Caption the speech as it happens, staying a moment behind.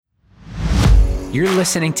You're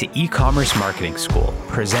listening to E-commerce Marketing School,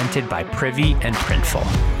 presented by Privy and Printful.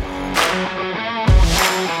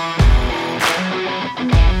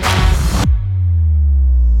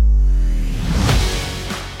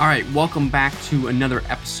 All right, welcome back to another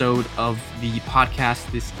episode of the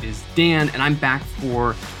podcast. This is Dan, and I'm back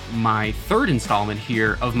for my third installment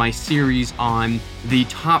here of my series on the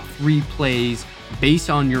top 3 plays based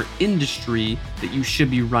on your industry that you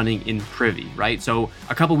should be running in Privy, right? So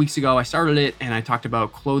a couple weeks ago, I started it and I talked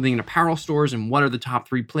about clothing and apparel stores and what are the top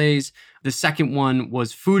 3 plays. The second one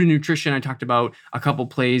was food and nutrition. I talked about a couple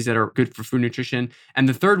plays that are good for food and nutrition. And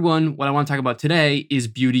the third one, what I want to talk about today, is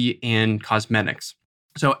beauty and cosmetics.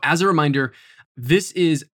 So as a reminder, this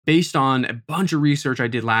is based on a bunch of research I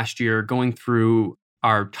did last year going through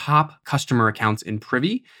our top customer accounts in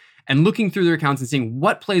Privy and looking through their accounts and seeing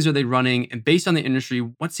what plays are they running, and based on the industry,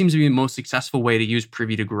 what seems to be the most successful way to use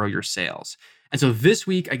Privy to grow your sales. And so this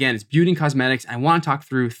week, again, it's beauty and cosmetics. I want to talk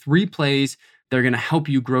through 3 plays that are going to help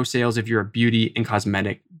you grow sales if you're a beauty and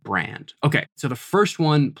cosmetic brand. Okay, so the first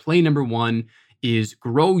one, play number 1, is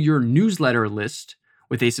grow your newsletter list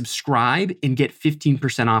with a subscribe and get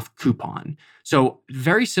 15% off coupon. So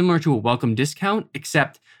very similar to a welcome discount,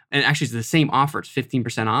 except, and actually it's the same offer, it's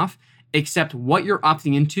 15% off, except what you're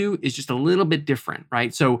opting into is just a little bit different,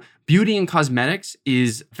 right? So beauty and cosmetics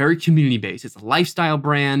is very community-based. It's a lifestyle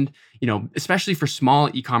brand, especially for small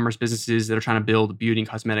e-commerce businesses that are trying to build a beauty and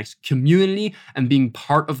cosmetics community, and being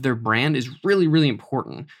part of their brand is really, really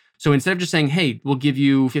important. So instead of just saying, hey, we'll give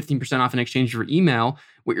you 15% off in exchange for email,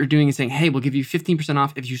 what you're doing is saying, hey, we'll give you 15%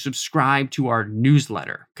 off if you subscribe to our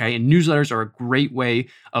newsletter, okay? And newsletters are a great way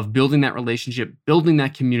of building that relationship, building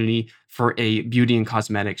that community for a beauty and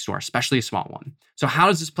cosmetics store, especially a small one. So how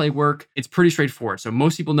does this play work? It's pretty straightforward. So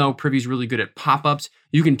most people know Privy is really good at pop-ups.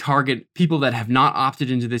 You can target people that have not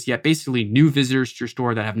opted into this yet, basically new visitors to your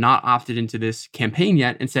store that have not opted into this campaign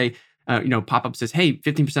yet, and say, pop-up says, hey,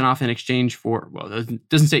 15% off in exchange for, well, it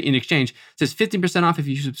doesn't say in exchange, it says 15% off if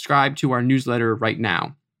you subscribe to our newsletter right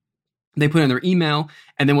now. They put in their email,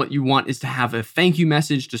 and then what you want is to have a thank you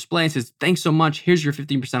message display. It says, thanks so much, here's your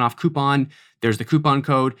 15% off coupon. There's the coupon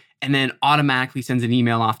code, and then automatically sends an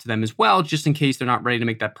email off to them as well, just in case they're not ready to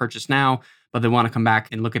make that purchase now, but they want to come back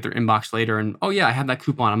and look at their inbox later and, oh yeah, I have that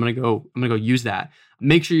coupon, I'm gonna go use that.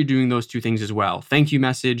 Make sure you're doing those 2 things as well. Thank you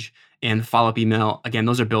message and follow-up email. Again,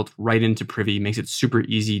 those are built right into Privy, makes it super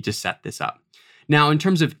easy to set this up. Now, in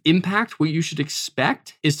terms of impact, what you should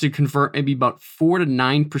expect is to convert maybe about 4 to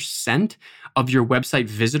 9% of your website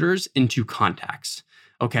visitors into contacts.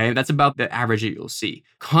 Okay, that's about the average that you'll see.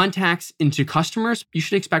 Contacts into customers, you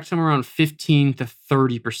should expect somewhere around 15 to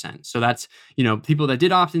 30%. So that's, people that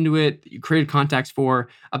did opt into it, that you created contacts for,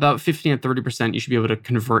 about 15 to 30% you should be able to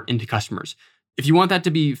convert into customers. If you want that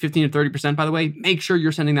to be 15 to 30%, by the way, make sure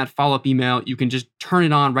you're sending that follow-up email. You can just turn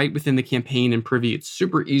it on right within the campaign in Privy. It's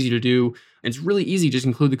super easy to do. It's really easy. Just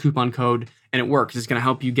include the coupon code and it works. It's going to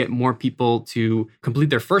help you get more people to complete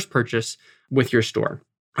their first purchase with your store.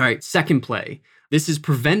 All right, second play. This is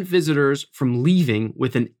prevent visitors from leaving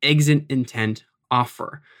with an exit intent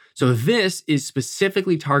offer. So this is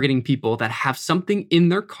specifically targeting people that have something in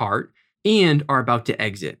their cart and are about to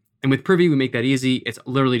exit. And with Privy, we make that easy. It's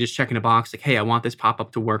literally just checking a box like, hey, I want this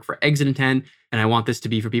pop-up to work for exit intent, and I want this to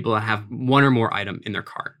be for people that have 1 or more item in their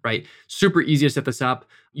cart, right? Super easy to set this up.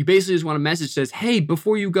 You basically just want a message that says, hey,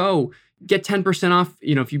 before you go, get 10% off,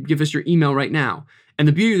 if you give us your email right now. And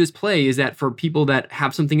the beauty of this play is that for people that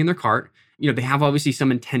have something in their cart, they have obviously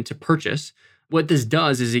some intent to purchase. What this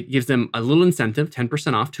does is it gives them a little incentive,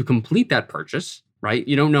 10% off, to complete that purchase, right?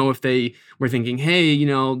 You don't know if they were thinking, hey,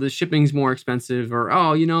 the shipping's more expensive, or,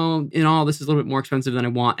 oh, this is a little bit more expensive than I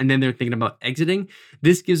want. And then they're thinking about exiting.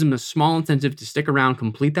 This gives them a small incentive to stick around,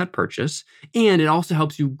 complete that purchase. And it also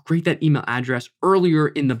helps you create that email address earlier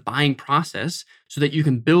in the buying process so that you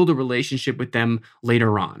can build a relationship with them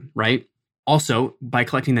later on, right? Also, by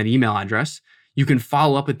collecting that email address, you can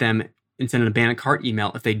follow up with them and send an abandoned cart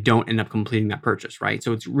email if they don't end up completing that purchase, right?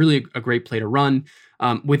 So it's really a great play to run.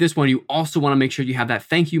 With this one, you also want to make sure you have that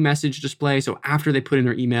thank you message display. So after they put in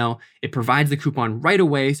their email, it provides the coupon right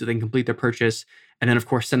away so they can complete their purchase. And then, of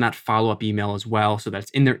course, send that follow-up email as well so that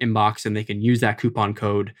it's in their inbox and they can use that coupon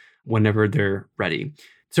code whenever they're ready.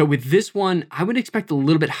 So with this one, I would expect a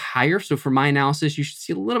little bit higher. So for my analysis, you should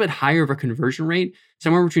see a little bit higher of a conversion rate,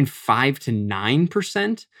 somewhere between 5 to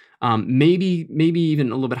 9%. Maybe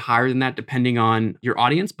even a little bit higher than that, depending on your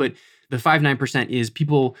audience. But the 5-9% is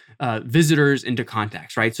people, visitors into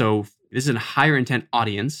contacts, right? So this is a higher intent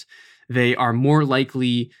audience. They are more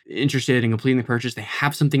likely interested in completing the purchase. They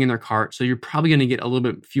have something in their cart. So you're probably going to get a little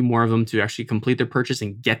bit few more of them to actually complete their purchase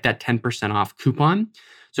and get that 10% off coupon.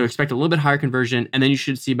 So expect a little bit higher conversion, and then you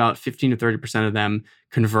should see about 15 to 30% of them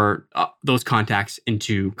convert those contacts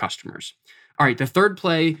into customers. All right, the third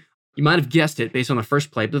play, you might have guessed it based on the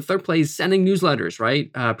first play, but the third play is sending newsletters,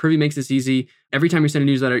 right? Privy makes this easy. Every time you send a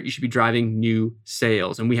newsletter, you should be driving new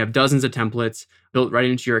sales. And we have dozens of templates built right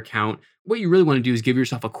into your account. What you really want to do is give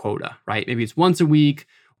yourself a quota, right? Maybe it's once a week,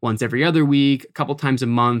 once every other week, a couple times a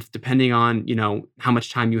month, depending on, how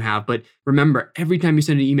much time you have. But remember, every time you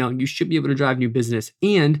send an email, you should be able to drive new business.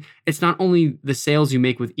 And it's not only the sales you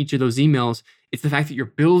make with each of those emails, it's the fact that you're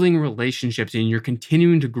building relationships and you're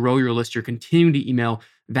continuing to grow your list, you're continuing to email.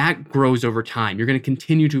 That grows over time. You're going to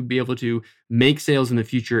continue to be able to make sales in the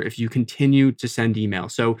future if you continue to send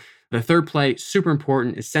emails. So the third play, super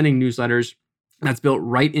important, is sending newsletters. That's built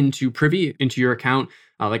right into Privy, into your account.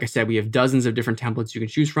 Like I said, we have dozens of different templates you can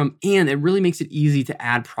choose from, and it really makes it easy to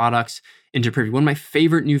add products into Privy. One of my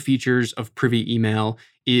favorite new features of Privy email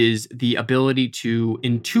is the ability to,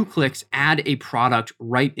 in 2 clicks, add a product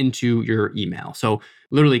right into your email. So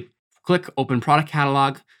literally click open product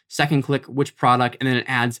catalog, second click which product, and then it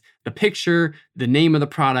adds the picture, the name of the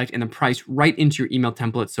product, and the price right into your email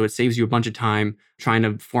template. So it saves you a bunch of time trying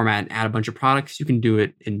to format and add a bunch of products. You can do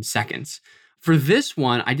it in seconds. For this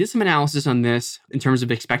one, I did some analysis on this in terms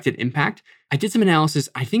of expected impact. I did some analysis.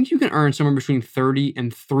 I think you can earn somewhere between $30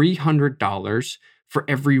 and $300 for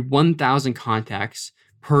every 1,000 contacts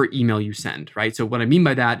per email you send, right? So what I mean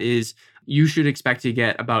by that is you should expect to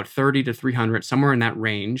get about 30 to 300, somewhere in that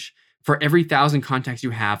range, for every 1,000 contacts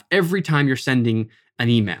you have every time you're sending an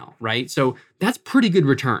email, right? So that's pretty good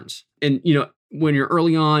returns. And, when you're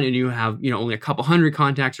early on and you have, only a couple hundred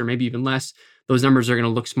contacts or maybe even less, those numbers are going to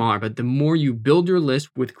look smaller. But the more you build your list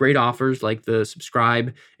with great offers like the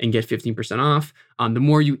subscribe and get 15% off, the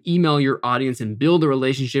more you email your audience and build a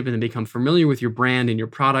relationship and then become familiar with your brand and your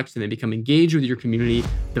products and then become engaged with your community,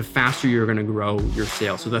 the faster you're going to grow your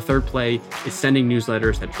sales. So the third play is sending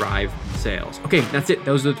newsletters that drive sales. Okay, that's it.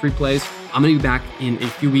 Those are the 3 plays. I'm going to be back in a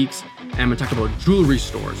few weeks and I'm going to talk about jewelry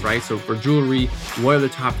stores, right? So for jewelry, what are the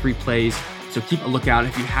top 3 plays? So keep a lookout.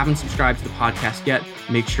 If you haven't subscribed to the podcast yet,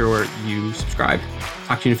 make sure you subscribe.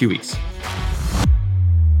 Talk to you in a few weeks.